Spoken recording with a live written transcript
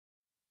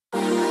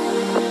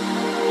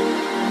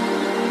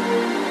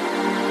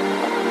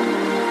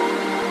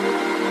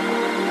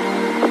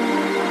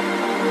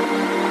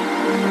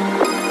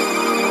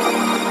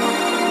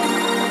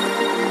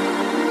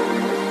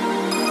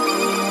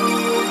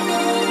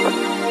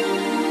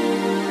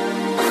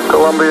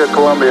Columbia,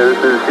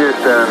 this is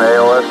Houston,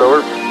 ALS,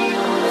 over.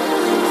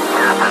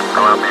 Houston,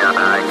 Columbia on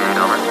the high gate,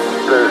 over.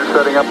 They're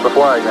setting up the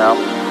flag now.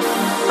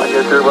 I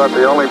guess you're about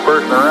the only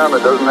person around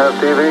that doesn't have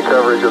TV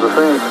coverage of the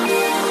scene.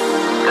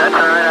 That's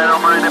all right, I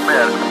don't mind a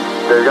bit.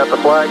 They've got the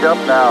flag up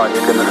now, and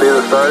you can see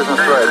the stars and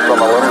stripes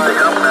from a little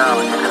distance.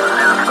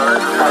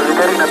 Are you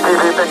getting a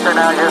TV picture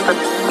now, Houston?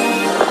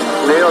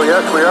 Neil,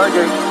 yes, we are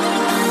getting.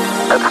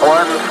 That's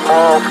one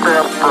small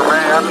step for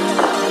man,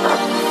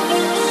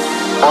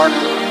 one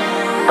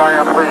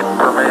giant leap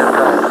for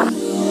mankind.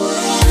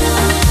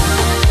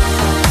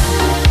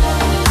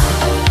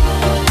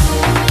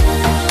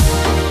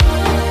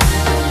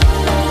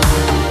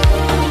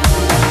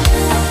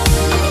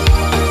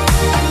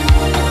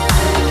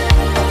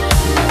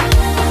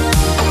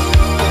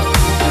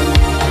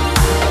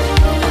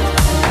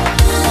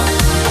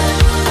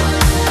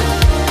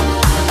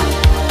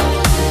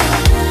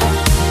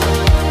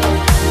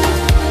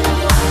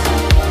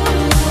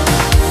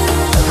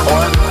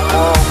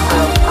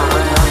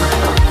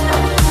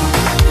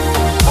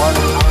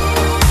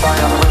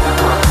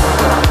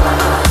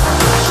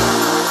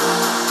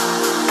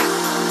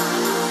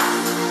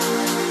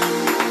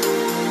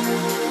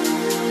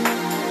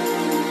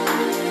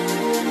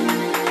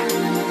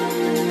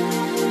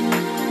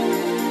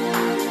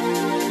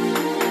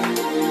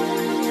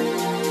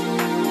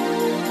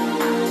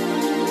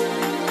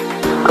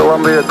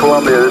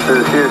 Columbia, this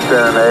is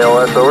Houston,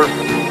 ALS, over.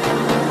 Houston,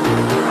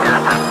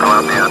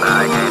 Columbia on the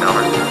high gate,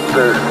 over.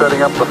 They're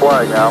setting up the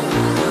flag now.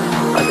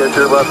 I guess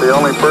you're about the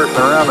only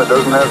person around that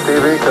doesn't have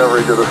TV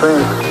coverage of the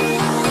scene.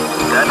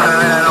 That's all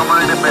right, I don't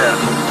mind a bit.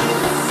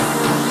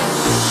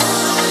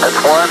 That's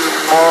one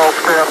small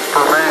step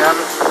for man,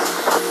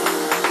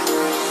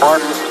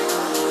 one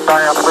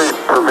giant leap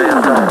for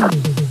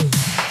mankind.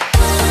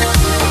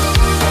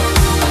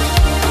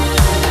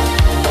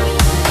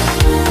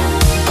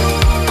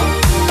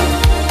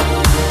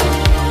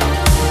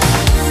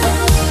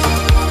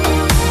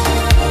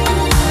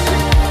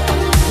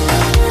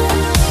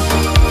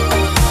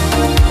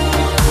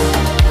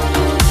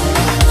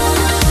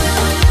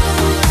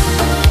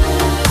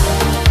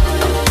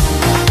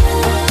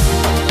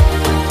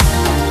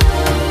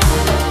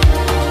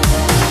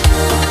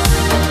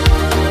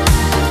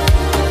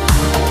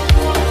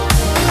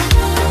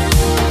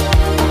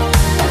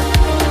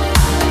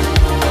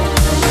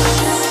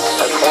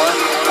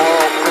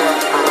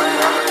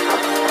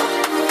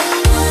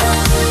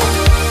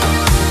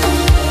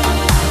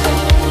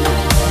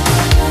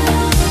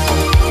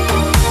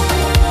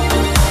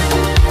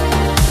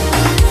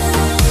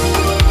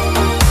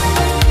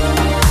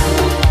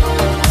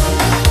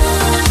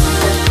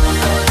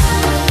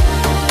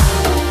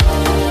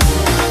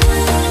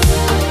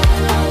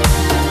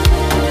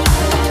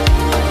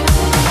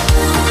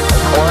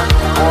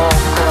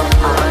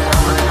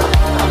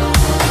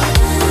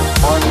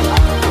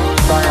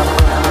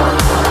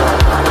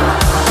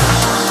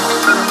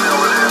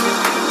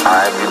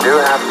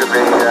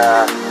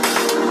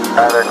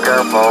 Rather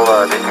careful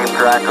to keep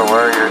track of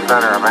where your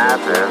center of mass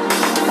is.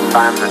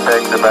 Sometimes it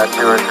takes about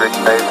 2 or 3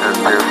 spaces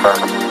to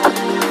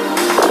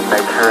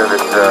make sure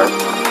that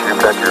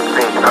you've got your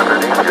feet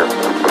underneath you.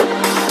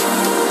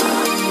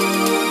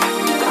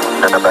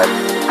 And about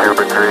 2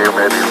 or 3 or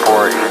maybe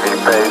 4 easy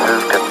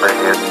phases can bring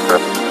you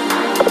to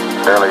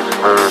fairly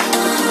smooth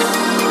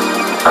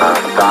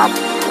stop.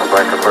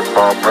 Like a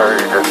football player,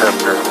 you just have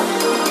to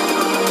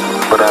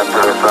put out to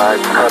the side,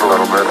 cut a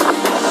little bit.